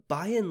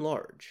by and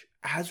large,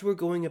 as we're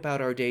going about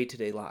our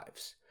day-to-day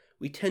lives,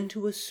 we tend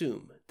to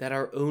assume that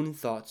our own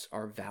thoughts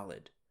are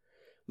valid.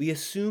 We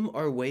assume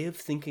our way of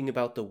thinking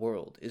about the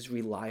world is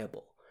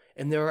reliable,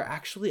 and there are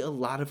actually a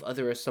lot of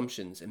other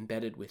assumptions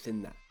embedded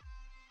within that.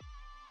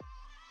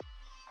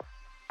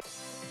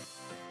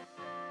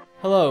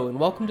 Hello, and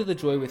welcome to The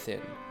Joy Within,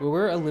 where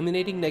we're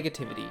eliminating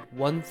negativity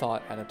one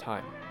thought at a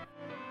time.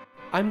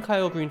 I'm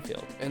Kyle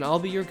Greenfield, and I'll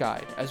be your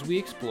guide as we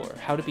explore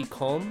how to be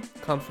calm,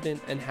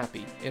 confident, and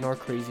happy in our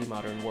crazy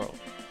modern world.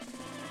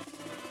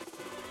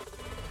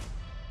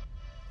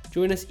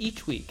 Join us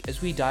each week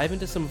as we dive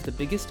into some of the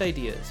biggest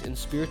ideas in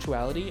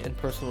spirituality and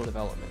personal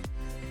development.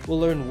 We'll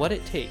learn what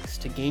it takes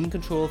to gain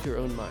control of your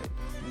own mind,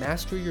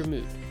 master your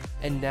mood,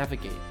 and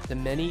navigate the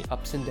many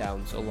ups and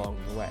downs along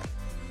the way.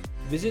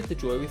 Visit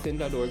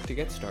thejoywithin.org to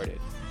get started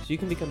so you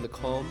can become the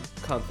calm,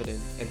 confident,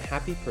 and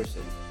happy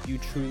person you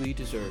truly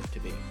deserve to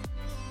be.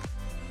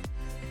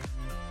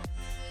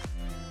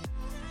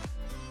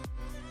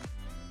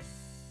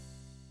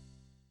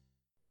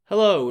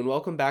 Hello, and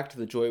welcome back to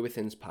the Joy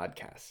Within's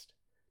podcast.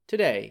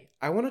 Today,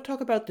 I want to talk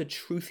about the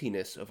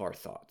truthiness of our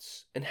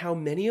thoughts and how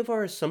many of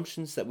our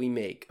assumptions that we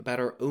make about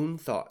our own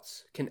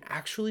thoughts can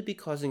actually be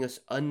causing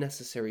us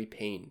unnecessary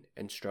pain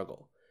and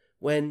struggle,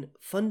 when,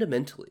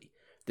 fundamentally,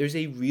 there's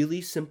a really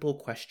simple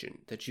question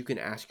that you can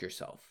ask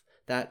yourself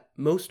that,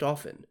 most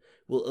often,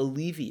 will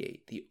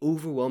alleviate the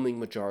overwhelming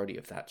majority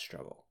of that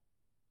struggle.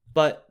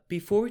 But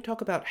before we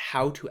talk about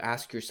how to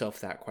ask yourself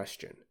that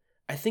question,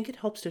 I think it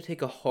helps to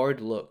take a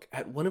hard look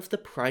at one of the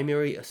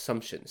primary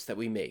assumptions that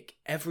we make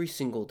every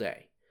single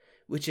day,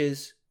 which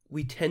is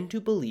we tend to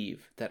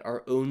believe that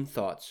our own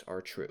thoughts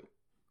are true.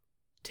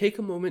 Take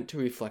a moment to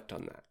reflect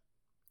on that.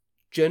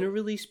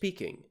 Generally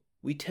speaking,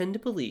 we tend to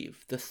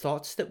believe the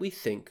thoughts that we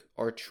think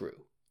are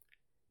true.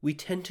 We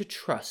tend to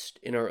trust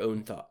in our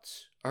own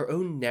thoughts, our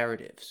own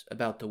narratives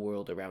about the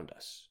world around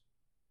us.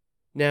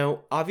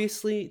 Now,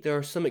 obviously, there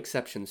are some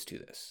exceptions to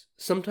this.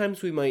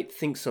 Sometimes we might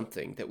think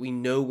something that we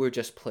know we're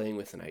just playing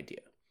with an idea.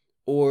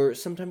 Or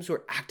sometimes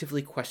we're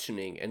actively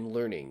questioning and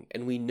learning,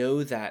 and we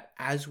know that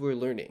as we're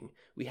learning,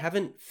 we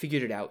haven't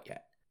figured it out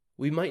yet.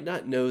 We might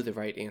not know the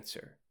right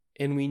answer.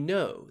 And we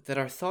know that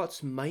our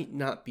thoughts might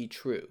not be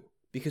true,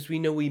 because we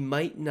know we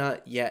might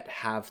not yet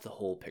have the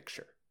whole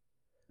picture.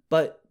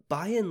 But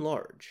by and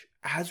large,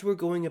 as we're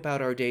going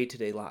about our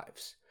day-to-day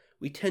lives,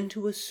 we tend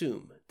to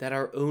assume that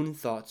our own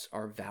thoughts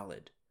are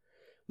valid.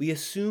 We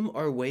assume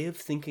our way of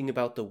thinking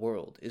about the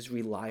world is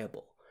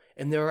reliable,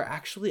 and there are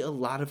actually a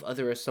lot of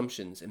other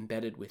assumptions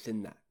embedded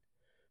within that.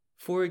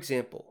 For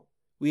example,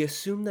 we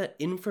assume that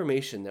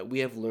information that we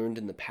have learned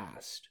in the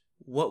past,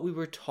 what we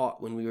were taught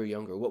when we were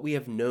younger, what we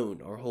have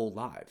known our whole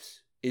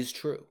lives, is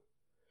true.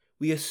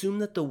 We assume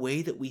that the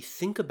way that we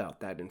think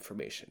about that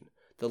information,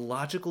 the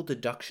logical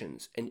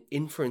deductions and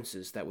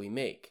inferences that we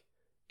make,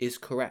 is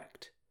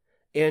correct.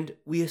 And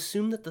we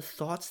assume that the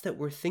thoughts that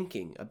we're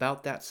thinking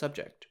about that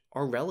subject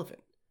are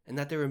relevant and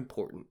that they're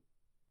important.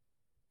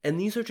 And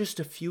these are just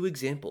a few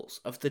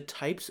examples of the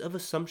types of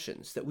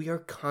assumptions that we are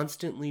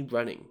constantly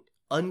running,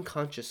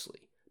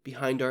 unconsciously,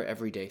 behind our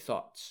everyday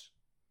thoughts.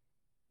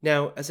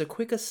 Now, as a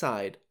quick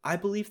aside, I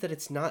believe that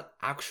it's not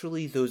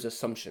actually those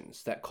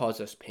assumptions that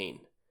cause us pain.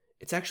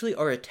 It's actually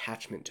our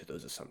attachment to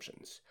those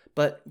assumptions.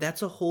 But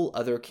that's a whole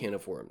other can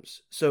of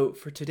worms. So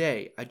for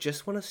today, I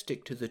just want to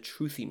stick to the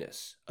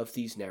truthiness of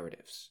these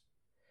narratives.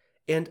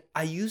 And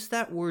I use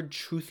that word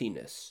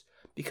truthiness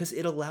because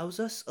it allows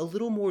us a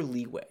little more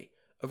leeway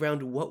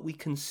around what we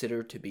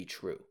consider to be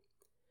true.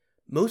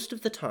 Most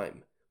of the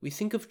time, we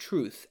think of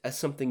truth as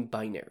something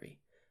binary.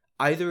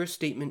 Either a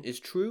statement is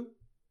true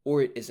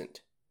or it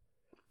isn't.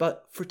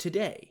 But for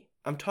today,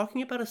 I'm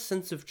talking about a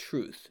sense of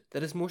truth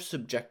that is more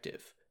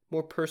subjective,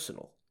 more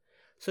personal,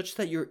 such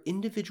that your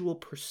individual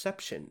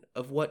perception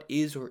of what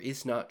is or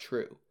is not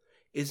true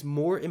is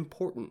more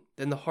important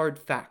than the hard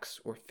facts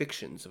or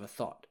fictions of a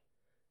thought.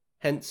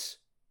 Hence,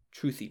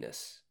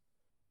 truthiness.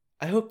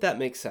 I hope that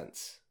makes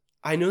sense.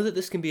 I know that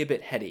this can be a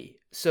bit heady,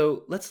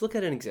 so let's look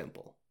at an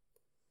example.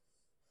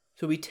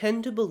 So we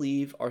tend to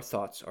believe our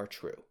thoughts are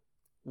true.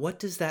 What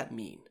does that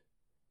mean?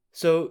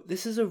 So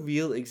this is a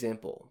real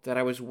example that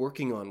I was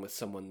working on with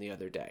someone the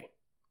other day.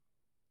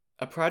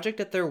 A project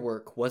at their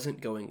work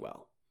wasn't going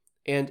well,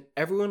 and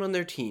everyone on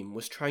their team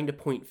was trying to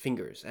point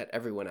fingers at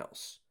everyone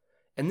else.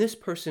 And this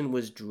person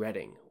was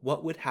dreading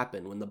what would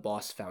happen when the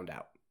boss found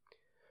out.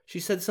 She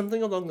said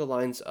something along the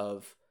lines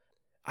of,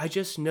 "I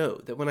just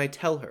know that when I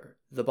tell her,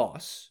 the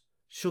boss,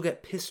 she'll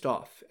get pissed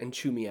off and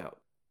chew me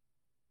out."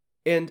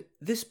 And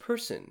this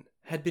person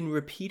had been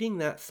repeating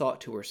that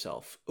thought to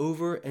herself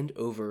over and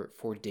over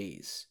for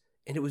days,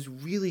 and it was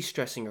really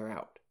stressing her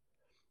out.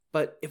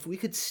 But if we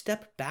could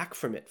step back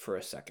from it for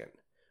a second,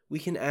 we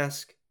can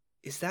ask,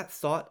 is that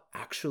thought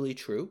actually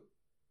true?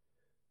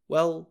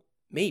 Well,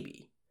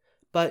 maybe,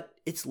 but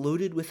it's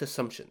loaded with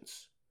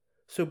assumptions.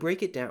 So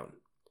break it down.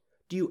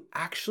 Do you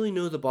actually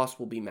know the boss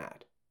will be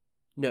mad?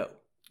 No,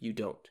 you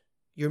don't.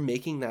 You're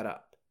making that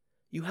up.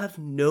 You have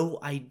no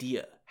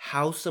idea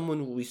how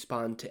someone will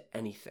respond to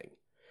anything.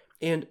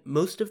 And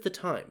most of the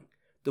time,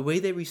 The way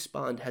they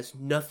respond has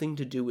nothing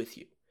to do with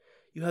you.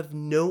 You have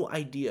no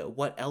idea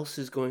what else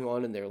is going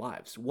on in their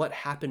lives, what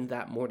happened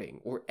that morning,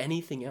 or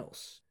anything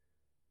else.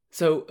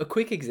 So, a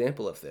quick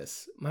example of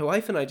this, my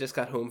wife and I just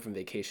got home from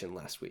vacation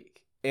last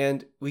week,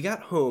 and we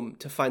got home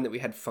to find that we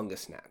had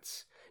fungus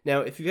gnats.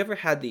 Now, if you've ever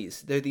had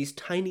these, they're these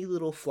tiny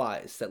little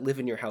flies that live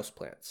in your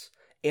houseplants,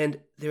 and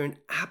they're an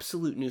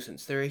absolute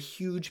nuisance. They're a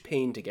huge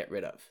pain to get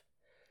rid of.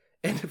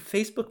 And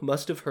Facebook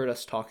must have heard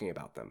us talking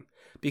about them,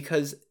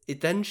 because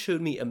it then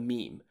showed me a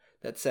meme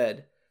that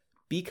said,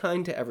 "Be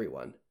kind to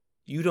everyone.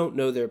 You don't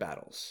know their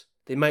battles.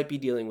 They might be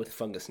dealing with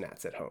fungus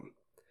gnats at home."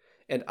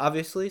 And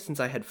obviously, since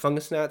I had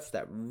fungus gnats,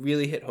 that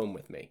really hit home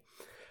with me.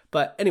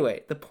 But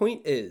anyway, the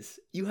point is,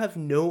 you have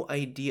no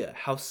idea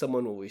how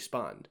someone will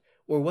respond,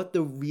 or what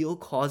the real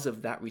cause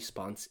of that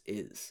response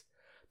is.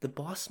 The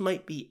boss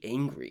might be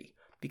angry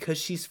because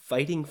she's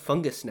fighting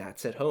fungus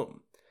gnats at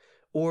home.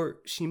 Or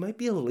she might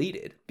be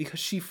elated because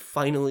she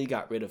finally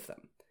got rid of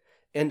them.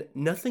 And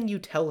nothing you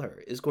tell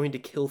her is going to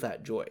kill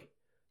that joy.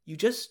 You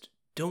just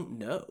don't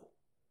know.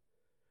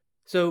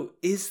 So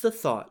is the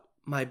thought,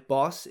 "My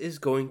boss is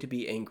going to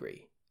be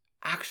angry,"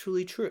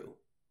 actually true?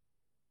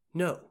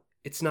 No,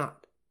 it's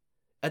not.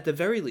 At the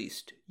very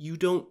least, you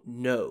don't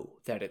know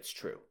that it's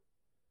true.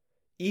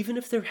 Even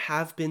if there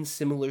have been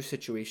similar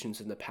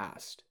situations in the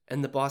past,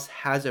 and the boss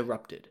has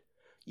erupted,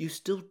 you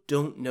still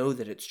don't know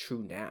that it's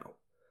true now.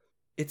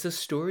 It's a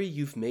story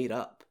you've made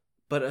up,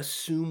 but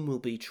assume will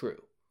be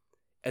true.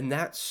 And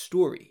that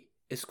story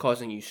is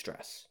causing you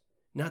stress,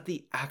 not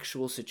the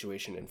actual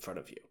situation in front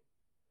of you.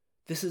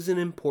 This is an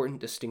important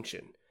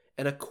distinction,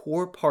 and a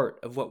core part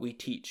of what we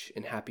teach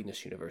in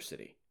Happiness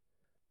University.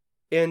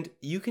 And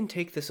you can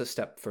take this a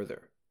step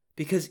further,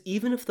 because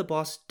even if the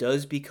boss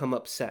does become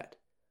upset,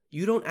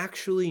 you don't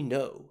actually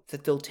know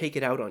that they'll take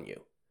it out on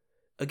you.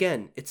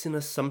 Again, it's an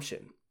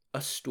assumption,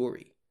 a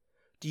story.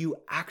 Do you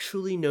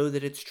actually know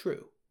that it's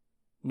true?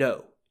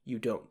 No, you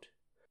don't.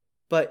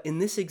 But in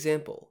this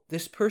example,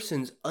 this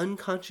person's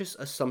unconscious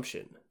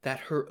assumption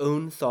that her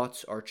own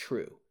thoughts are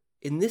true,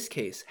 in this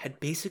case, had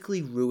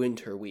basically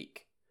ruined her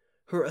week.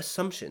 Her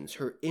assumptions,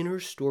 her inner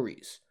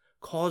stories,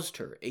 caused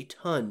her a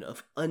ton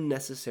of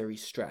unnecessary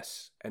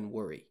stress and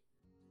worry.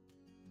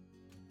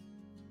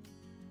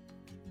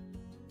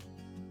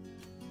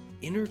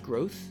 Inner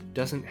growth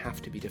doesn't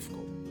have to be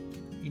difficult.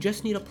 You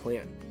just need a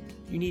plan.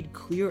 You need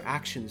clear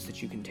actions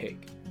that you can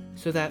take,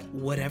 so that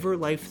whatever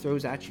life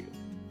throws at you,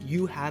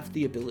 you have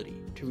the ability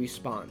to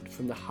respond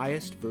from the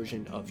highest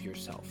version of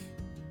yourself.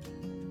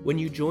 When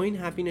you join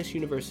Happiness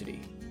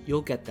University,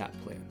 you'll get that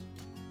plan,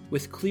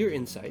 with clear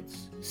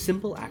insights,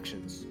 simple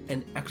actions,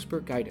 and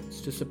expert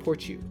guidance to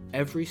support you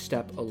every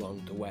step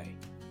along the way.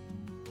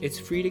 It's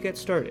free to get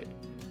started,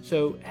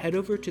 so head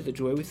over to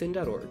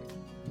thejoywithin.org,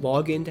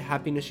 log into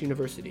Happiness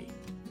University,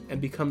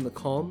 and become the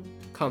calm,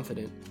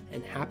 confident,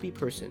 and happy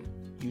person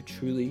you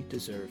truly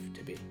deserve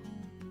to be.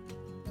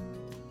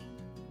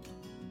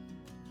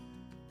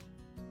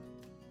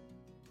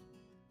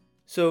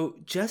 So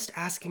just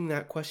asking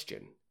that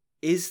question,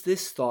 is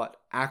this thought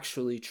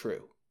actually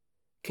true,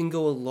 can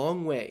go a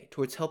long way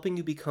towards helping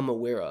you become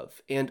aware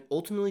of and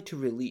ultimately to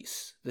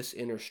release this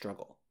inner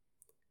struggle.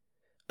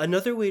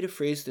 Another way to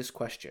phrase this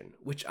question,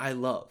 which I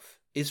love,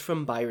 is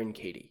from Byron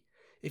Katie.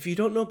 If you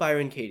don't know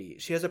Byron Katie,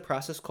 she has a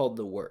process called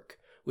The Work,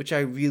 which I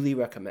really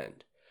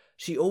recommend.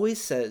 She always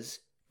says,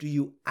 "Do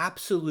you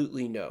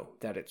absolutely know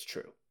that it's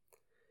true?"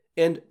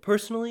 And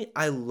personally,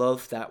 I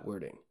love that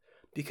wording,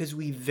 because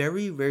we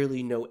very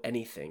rarely know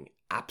anything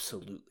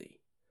absolutely.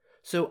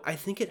 So I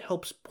think it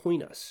helps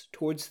point us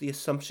towards the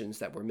assumptions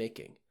that we're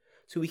making,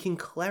 so we can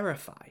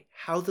clarify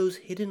how those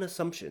hidden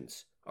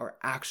assumptions are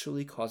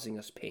actually causing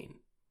us pain.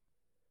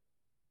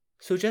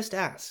 So just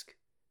ask,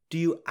 do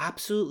you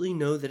absolutely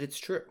know that it's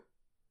true?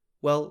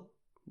 Well,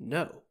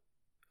 no.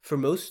 For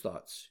most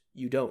thoughts,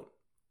 you don't.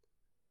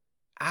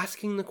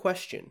 Asking the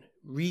question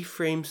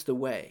reframes the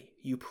way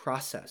you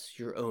process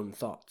your own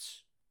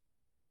thoughts.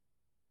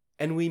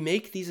 And we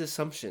make these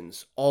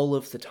assumptions all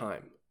of the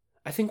time.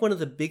 I think one of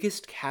the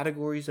biggest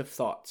categories of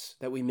thoughts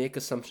that we make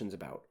assumptions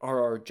about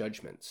are our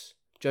judgments.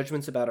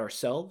 Judgments about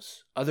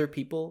ourselves, other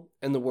people,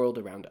 and the world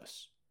around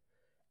us.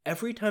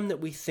 Every time that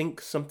we think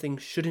something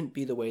shouldn't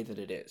be the way that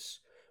it is,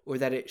 or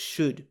that it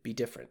should be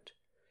different,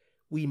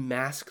 we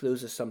mask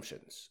those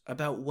assumptions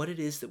about what it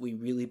is that we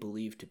really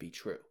believe to be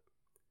true.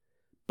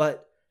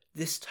 But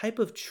this type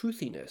of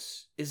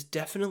truthiness is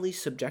definitely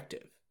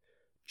subjective.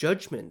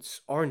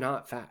 Judgments are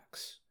not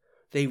facts.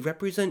 They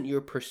represent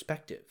your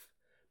perspective.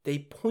 They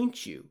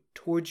point you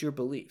towards your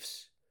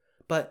beliefs,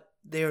 but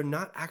they are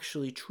not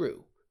actually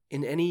true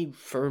in any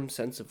firm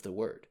sense of the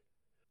word.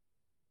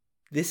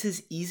 This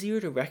is easier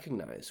to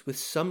recognize with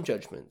some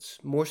judgments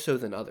more so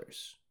than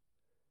others.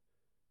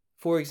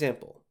 For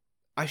example,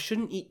 I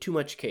shouldn't eat too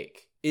much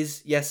cake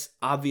is, yes,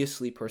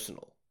 obviously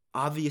personal,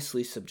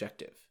 obviously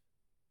subjective.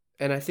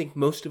 And I think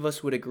most of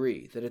us would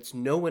agree that it's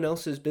no one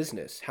else's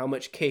business how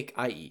much cake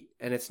I eat,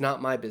 and it's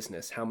not my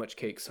business how much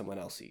cake someone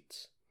else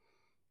eats.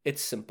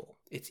 It's simple,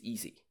 it's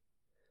easy.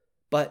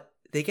 But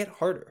they get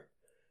harder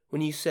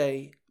when you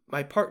say,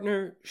 my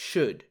partner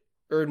should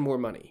earn more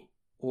money,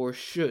 or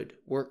should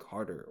work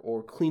harder,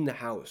 or clean the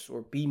house,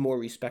 or be more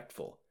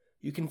respectful.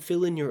 You can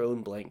fill in your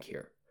own blank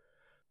here.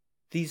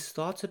 These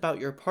thoughts about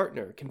your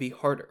partner can be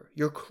harder.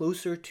 You're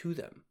closer to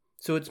them,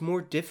 so it's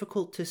more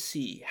difficult to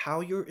see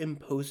how you're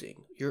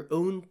imposing your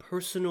own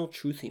personal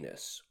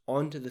truthiness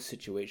onto the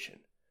situation.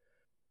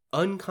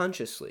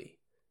 Unconsciously,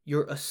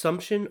 your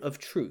assumption of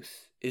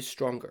truth is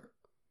stronger.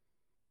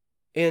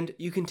 And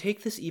you can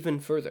take this even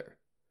further.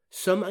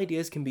 Some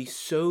ideas can be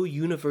so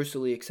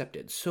universally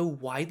accepted, so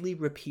widely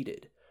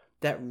repeated,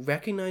 that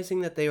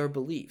recognizing that they are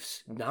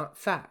beliefs, not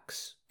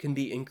facts, can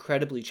be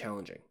incredibly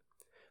challenging.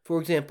 For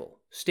example,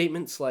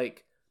 statements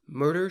like,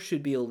 murder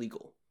should be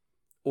illegal,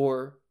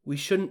 or we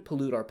shouldn't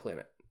pollute our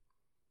planet,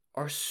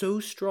 are so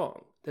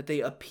strong that they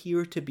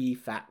appear to be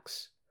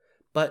facts.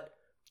 But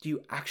do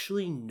you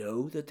actually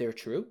know that they're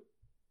true?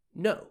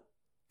 No,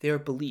 they are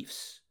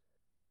beliefs.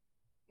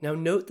 Now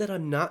note that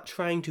I'm not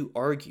trying to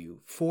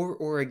argue for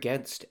or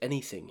against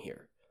anything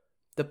here.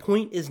 The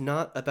point is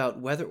not about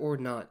whether or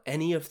not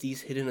any of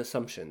these hidden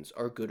assumptions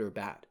are good or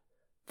bad.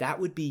 That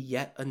would be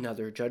yet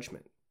another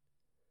judgment.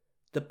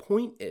 The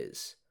point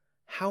is,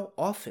 how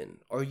often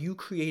are you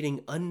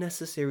creating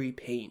unnecessary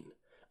pain,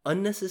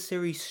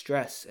 unnecessary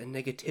stress and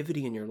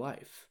negativity in your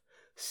life,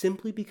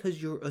 simply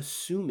because you're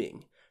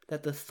assuming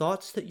that the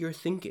thoughts that you're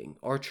thinking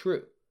are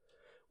true,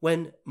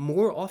 when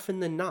more often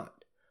than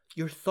not,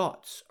 your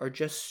thoughts are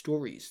just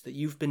stories that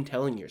you've been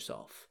telling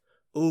yourself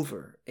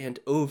over and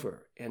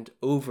over and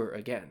over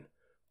again,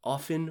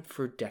 often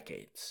for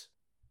decades.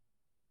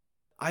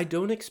 I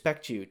don't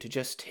expect you to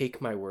just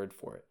take my word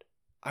for it.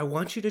 I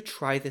want you to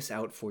try this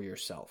out for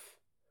yourself.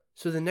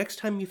 So the next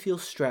time you feel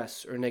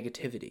stress or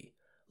negativity,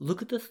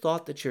 look at the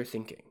thought that you're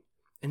thinking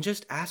and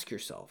just ask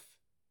yourself,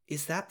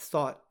 is that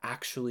thought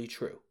actually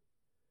true?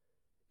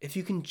 If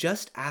you can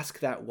just ask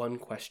that one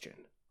question,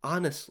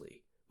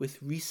 honestly,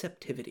 with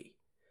receptivity,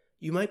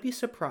 you might be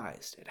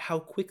surprised at how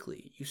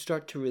quickly you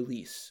start to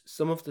release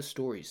some of the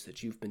stories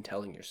that you've been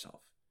telling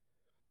yourself.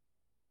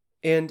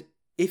 And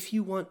if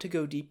you want to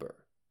go deeper,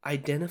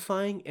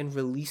 identifying and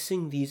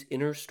releasing these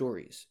inner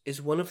stories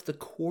is one of the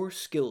core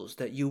skills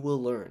that you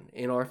will learn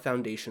in our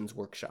Foundations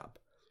workshop,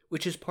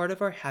 which is part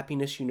of our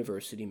Happiness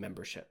University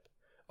membership,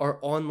 our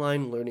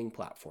online learning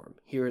platform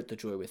here at The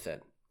Joy Within.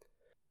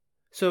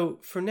 So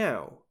for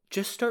now,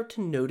 just start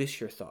to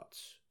notice your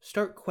thoughts,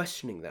 start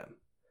questioning them,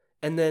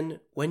 and then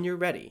when you're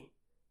ready,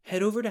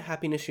 head over to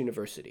Happiness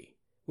University,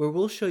 where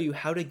we'll show you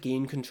how to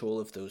gain control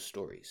of those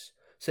stories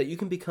so that you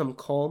can become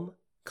calm,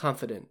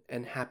 confident,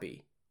 and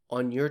happy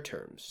on your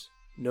terms,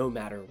 no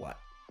matter what.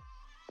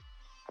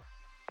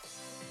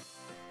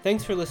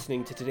 Thanks for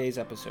listening to today's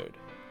episode.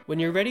 When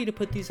you're ready to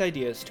put these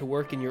ideas to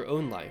work in your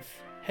own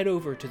life, head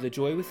over to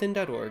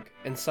thejoywithin.org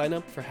and sign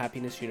up for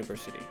Happiness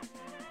University.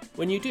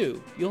 When you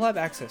do, you'll have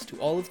access to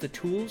all of the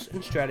tools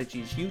and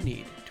strategies you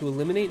need to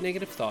eliminate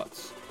negative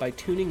thoughts by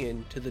tuning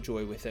in to The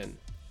Joy Within.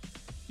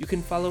 You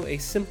can follow a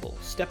simple,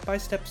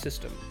 step-by-step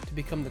system to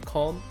become the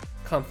calm,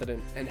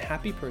 confident, and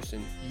happy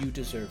person you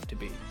deserve to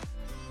be.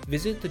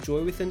 Visit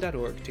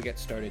thejoywithin.org to get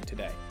started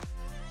today.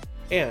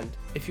 And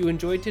if you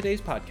enjoyed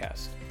today's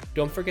podcast,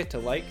 don't forget to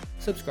like,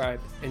 subscribe,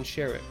 and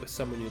share it with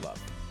someone you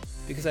love,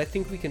 because I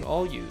think we can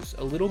all use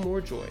a little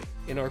more joy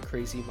in our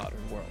crazy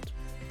modern world.